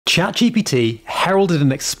ChatGPT heralded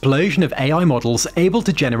an explosion of AI models able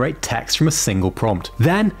to generate text from a single prompt.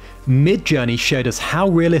 Then, Midjourney showed us how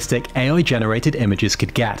realistic AI-generated images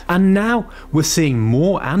could get. And now, we're seeing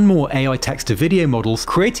more and more AI text-to-video models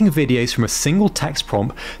creating videos from a single text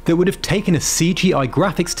prompt that would have taken a CGI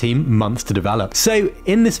graphics team months to develop. So,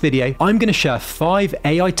 in this video, I'm going to share 5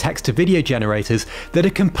 AI text-to-video generators that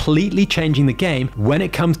are completely changing the game when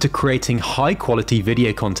it comes to creating high-quality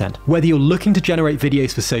video content. Whether you're looking to generate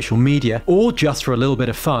videos for social media or just for a little bit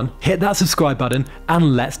of fun, hit that subscribe button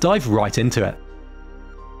and let's dive right into it.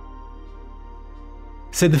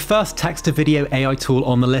 So the first text-to-video AI tool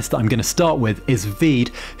on the list that I'm going to start with is Veed,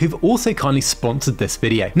 who've also kindly sponsored this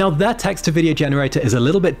video. Now their text-to-video generator is a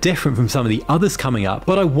little bit different from some of the others coming up,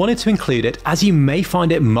 but I wanted to include it as you may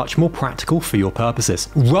find it much more practical for your purposes.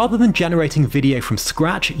 Rather than generating video from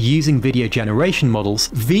scratch using video generation models,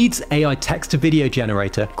 Veed's AI text-to-video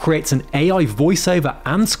generator creates an AI voiceover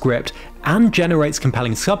and script and generates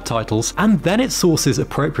compelling subtitles, and then it sources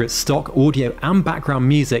appropriate stock audio and background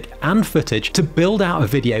music and footage to build out a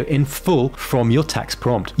video in full from your text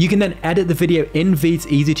prompt. You can then edit the video in Veed's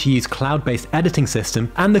easy-to-use cloud-based editing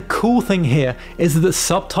system, and the cool thing here is that the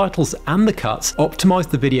subtitles and the cuts optimize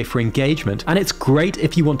the video for engagement, and it's great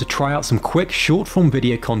if you want to try out some quick short-form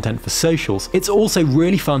video content for socials. It's also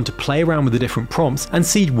really fun to play around with the different prompts and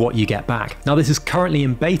see what you get back. Now this is currently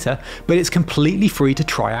in beta, but it's completely free to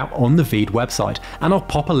try out on the Veed website, and I'll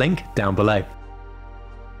pop a link down below.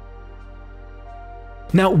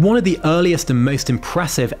 Now, one of the earliest and most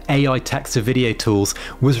impressive AI text-to-video tools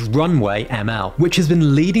was RunwayML, which has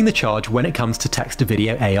been leading the charge when it comes to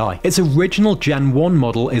text-to-video AI. Its original Gen 1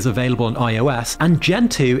 model is available on iOS, and Gen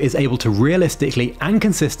 2 is able to realistically and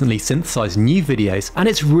consistently synthesize new videos, and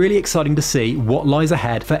it's really exciting to see what lies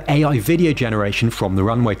ahead for AI video generation from the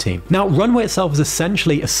Runway team. Now, Runway itself is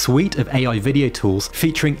essentially a suite of AI video tools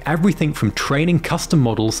featuring everything from training custom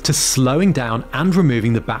models to slowing down and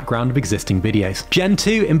removing the background of existing videos. Gen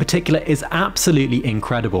 2 in particular is absolutely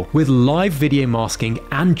incredible, with live video masking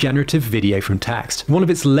and generative video from text. One of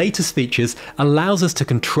its latest features allows us to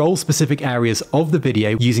control specific areas of the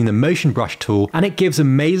video using the motion brush tool, and it gives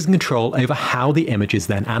amazing control over how the images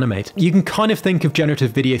then animate. You can kind of think of generative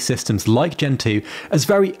video systems like Gen 2 as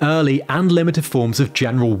very early and limited forms of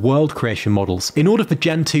general world creation models. In order for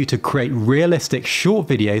Gen 2 to create realistic short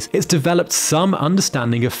videos, it's developed some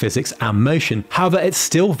understanding of physics and motion. However, it's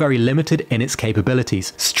still very limited in its capabilities,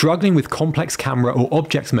 struggling with complex camera or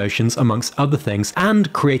objects motions amongst other things,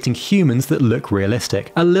 and creating humans that look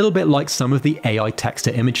realistic, a little bit like some of the AI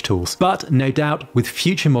text-to-image tools. But no doubt, with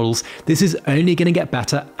future models, this is only going to get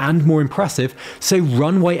better and more impressive, so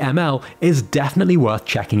RunwayML is definitely worth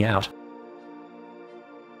checking out.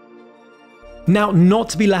 Now, not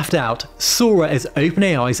to be left out, Sora is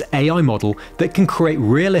OpenAI's AI model that can create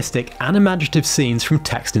realistic and imaginative scenes from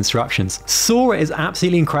text instructions. Sora is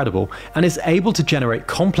absolutely incredible and is able to generate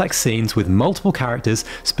complex scenes with multiple characters,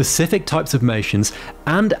 specific types of motions,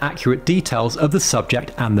 and accurate details of the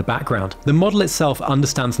subject and the background. The model itself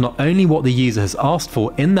understands not only what the user has asked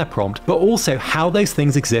for in their prompt, but also how those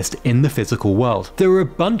things exist in the physical world. There are a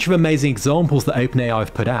bunch of amazing examples that OpenAI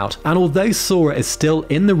have put out, and although Sora is still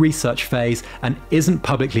in the research phase and isn't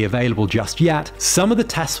publicly available just yet, some of the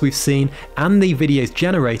tests we've seen and the videos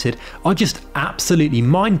generated are just absolutely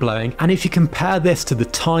mind-blowing, and if you compare this to the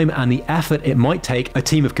time and the effort it might take a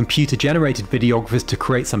team of computer-generated videographers to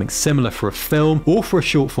create something similar for a film or for a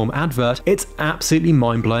short-form advert, it's absolutely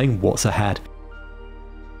mind-blowing what's ahead.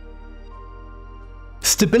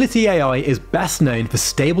 Stability AI is best known for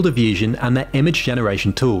Stable Diffusion and their image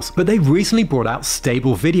generation tools, but they've recently brought out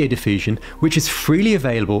Stable Video Diffusion, which is freely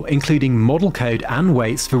available, including model code and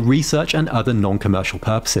weights for research and other non-commercial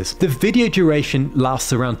purposes. The video duration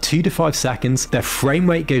lasts around 2 to 5 seconds, their frame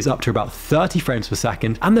rate goes up to about 30 frames per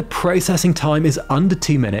second, and the processing time is under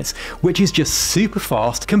 2 minutes, which is just super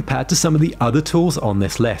fast compared to some of the other tools on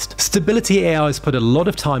this list. Stability AI has put a lot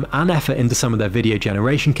of time and effort into some of their video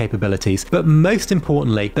generation capabilities, but most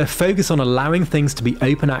importantly, their focus on allowing things to be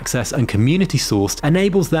open access and community sourced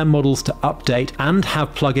enables their models to update and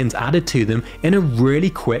have plugins added to them in a really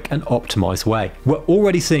quick and optimized way. We're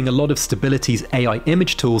already seeing a lot of Stability's AI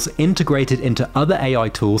image tools integrated into other AI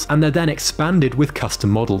tools, and they're then expanded with custom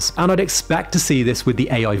models. And I'd expect to see this with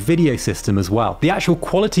the AI video system as well. The actual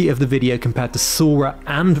quality of the video compared to Sora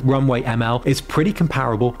and RunwayML is pretty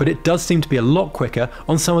comparable, but it does seem to be a lot quicker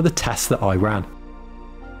on some of the tests that I ran.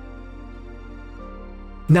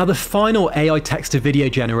 Now, the final AI text-to-video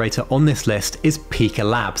generator on this list is Pika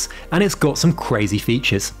Labs, and it's got some crazy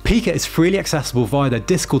features. Pika is freely accessible via their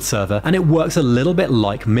Discord server, and it works a little bit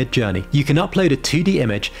like Midjourney. You can upload a 2D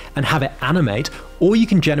image and have it animate, or you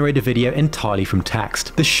can generate a video entirely from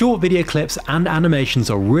text. The short video clips and animations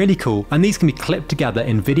are really cool, and these can be clipped together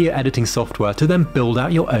in video editing software to then build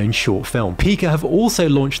out your own short film. Pika have also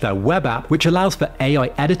launched their web app, which allows for AI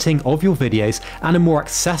editing of your videos and a more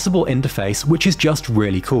accessible interface, which is just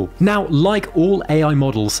really cool. Now, like all AI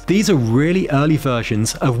models, these are really early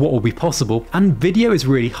versions of what will be possible, and video is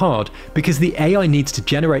really hard because the AI needs to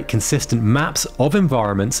generate consistent maps of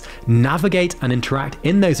environments, navigate and interact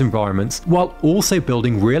in those environments, while also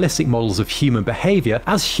building realistic models of human behavior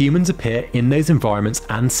as humans appear in those environments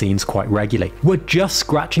and scenes quite regularly. We're just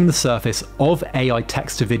scratching the surface of AI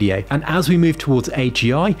text to video, and as we move towards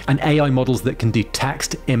AGI and AI models that can do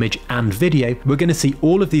text, image and video, we're going to see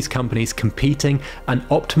all of these companies competing and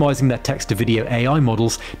optimizing their text to video AI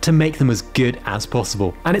models to make them as good as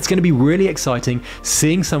possible. And it's going to be really exciting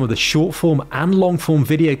seeing some of the short form and long form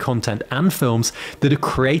video content and films that are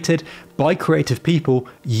created by creative people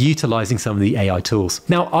utilizing some of the AI tools.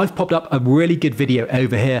 Now, I've popped up a really good video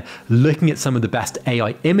over here looking at some of the best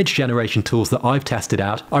AI image generation tools that I've tested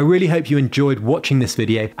out. I really hope you enjoyed watching this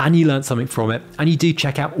video and you learned something from it, and you do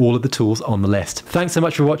check out all of the tools on the list. Thanks so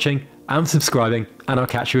much for watching and subscribing, and I'll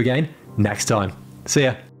catch you again next time. See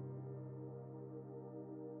ya.